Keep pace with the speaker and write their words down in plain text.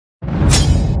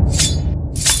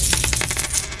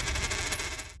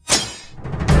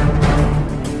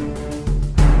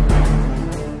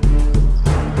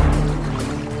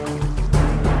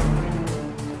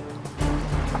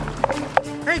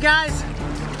guys,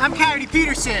 I'm Coyote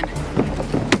Peterson,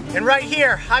 and right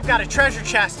here I've got a treasure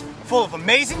chest full of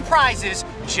amazing prizes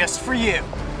just for you.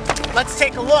 Let's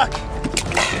take a look.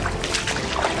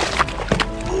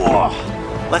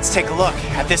 Whoa. Let's take a look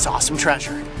at this awesome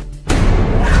treasure.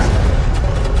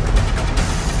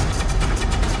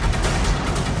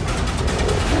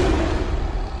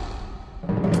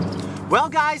 Well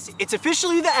guys, it's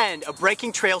officially the end of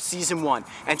Breaking Trail Season 1,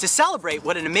 and to celebrate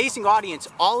what an amazing audience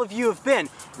all of you have been,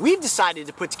 we've decided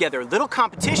to put together a little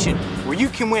competition where you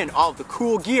can win all of the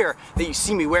cool gear that you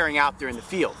see me wearing out there in the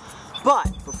field.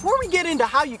 But before we get into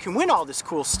how you can win all this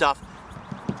cool stuff,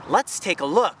 let's take a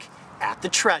look at the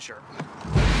treasure.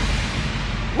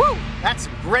 Woo! That's a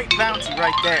great bounty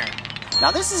right there.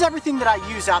 Now this is everything that I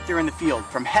use out there in the field.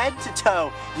 From head to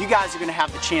toe, you guys are going to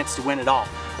have the chance to win it all.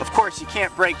 Of course, you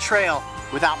can't break trail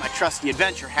without my trusty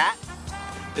adventure hat.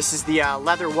 This is the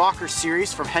Leather Walker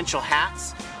series from Henschel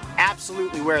Hats.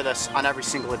 Absolutely wear this on every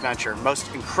single adventure.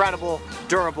 Most incredible,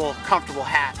 durable, comfortable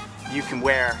hat you can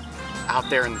wear out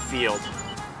there in the field.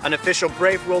 An official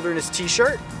Brave Wilderness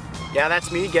t-shirt. Yeah,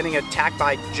 that's me getting attacked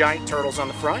by giant turtles on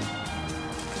the front.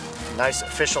 Nice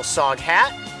official SOG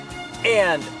hat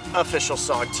and official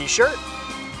SOG t-shirt.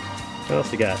 What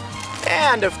else you got?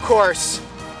 And of course,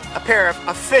 a pair of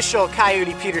official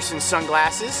Coyote Peterson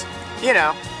sunglasses, you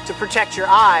know, to protect your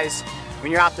eyes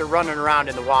when you're out there running around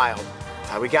in the wild.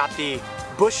 We got the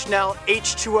Bushnell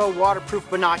H2O waterproof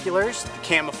binoculars, the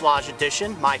camouflage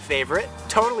edition, my favorite.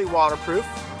 Totally waterproof.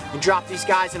 You drop these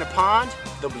guys in a pond,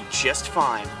 they'll be just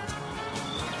fine.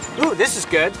 Ooh, this is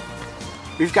good.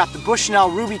 We've got the Bushnell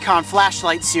Rubicon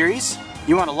flashlight series.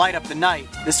 You want to light up the night,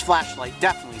 this flashlight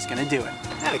definitely is going to do it.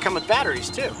 Yeah, they come with batteries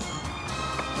too.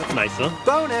 That's nice, huh?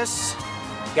 Bonus!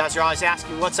 You guys are always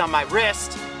asking what's on my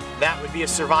wrist. That would be a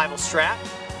survival strap.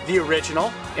 The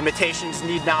original. Imitations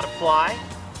need not apply.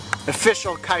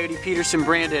 Official Coyote Peterson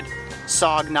branded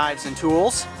SOG knives and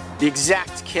tools. The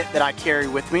exact kit that I carry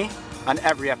with me on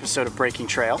every episode of Breaking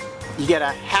Trail. You get a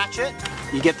hatchet.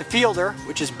 You get the fielder,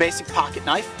 which is basic pocket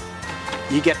knife.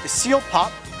 You get the seal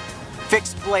pup,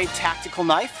 fixed blade tactical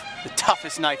knife, the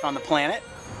toughest knife on the planet.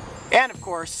 And of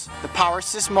course, the Power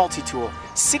Assist multi-tool.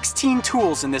 16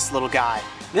 tools in this little guy.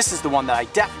 This is the one that I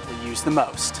definitely use the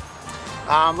most.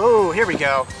 Ooh, here we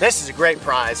go. This is a great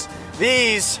prize.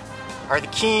 These are the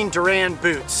Keen Duran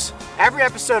boots. Every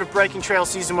episode of Breaking Trail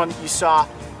Season 1 that you saw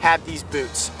had these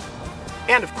boots.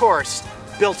 And of course,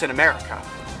 built in America.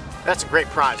 That's a great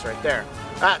prize right there.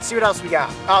 Let's see what else we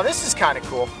got. Oh, this is kind of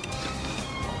cool.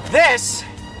 This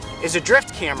is a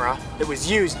drift camera that was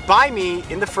used by me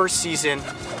in the first season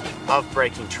of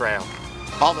Breaking Trail.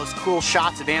 All those cool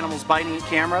shots of animals biting at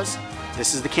cameras,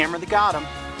 this is the camera that got them,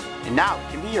 and now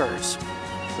it can be yours.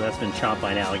 So that's been chomped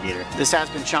by an alligator. This has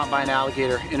been chomped by an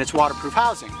alligator in its waterproof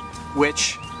housing,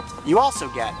 which you also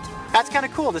get. That's kind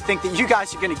of cool to think that you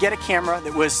guys are going to get a camera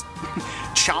that was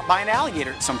chomped by an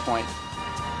alligator at some point.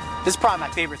 This is probably my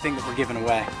favorite thing that we're giving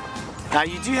away. Now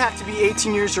you do have to be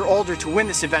 18 years or older to win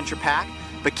this adventure pack,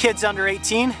 but kids under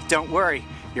 18, don't worry,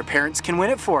 your parents can win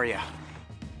it for you.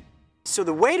 So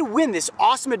the way to win this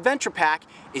awesome adventure pack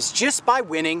is just by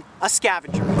winning a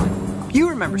scavenger hunt. You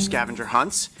remember scavenger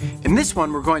hunts. In this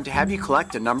one, we're going to have you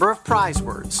collect a number of prize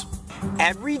words.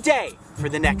 Every day for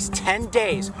the next 10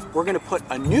 days, we're going to put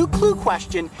a new clue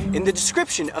question in the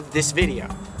description of this video.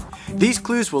 These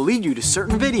clues will lead you to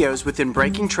certain videos within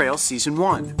Breaking Trail Season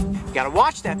 1. You gotta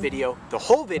watch that video, the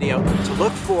whole video, to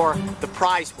look for the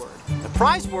prize word. The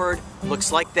prize word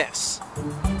looks like this.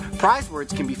 Prize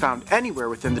words can be found anywhere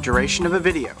within the duration of a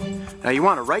video. Now you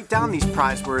want to write down these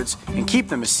prize words and keep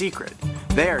them a secret.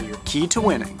 They are your key to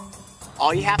winning.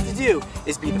 All you have to do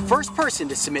is be the first person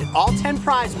to submit all 10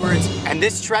 prize words, and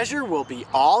this treasure will be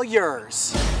all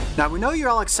yours. Now we know you're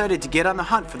all excited to get on the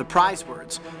hunt for the prize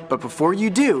words, but before you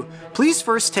do, please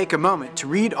first take a moment to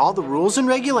read all the rules and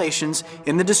regulations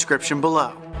in the description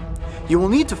below. You will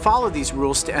need to follow these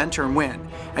rules to enter and win,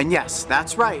 and yes,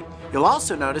 that's right, you'll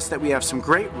also notice that we have some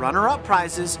great runner-up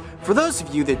prizes for those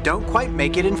of you that don't quite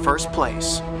make it in first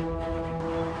place.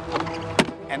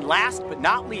 And last but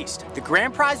not least, the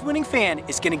grand prize winning fan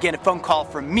is going to get a phone call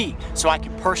from me so I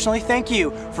can personally thank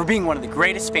you for being one of the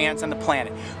greatest fans on the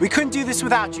planet. We couldn't do this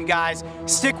without you guys.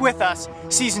 Stick with us.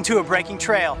 Season 2 of Breaking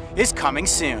Trail is coming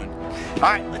soon. All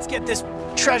right, let's get this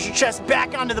treasure chest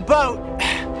back onto the boat.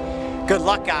 Good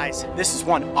luck, guys. This is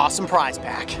one awesome prize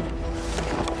pack.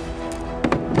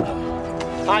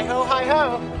 Hi-ho,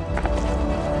 hi-ho.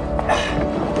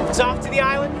 It's off to the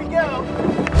island we go.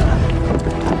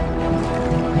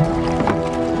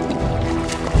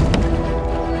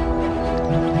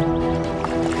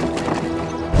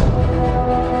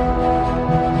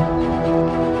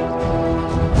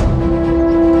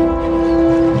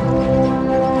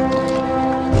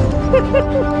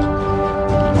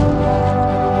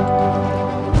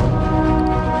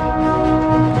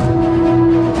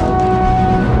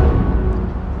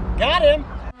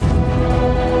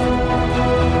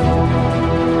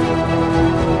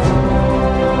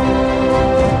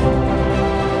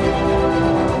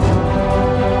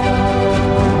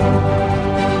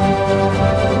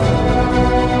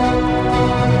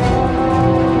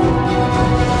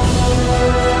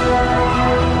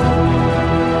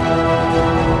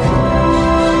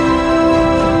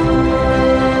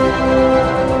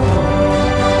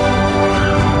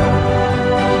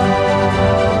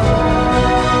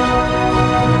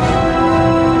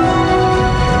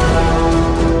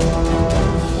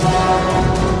 Bye.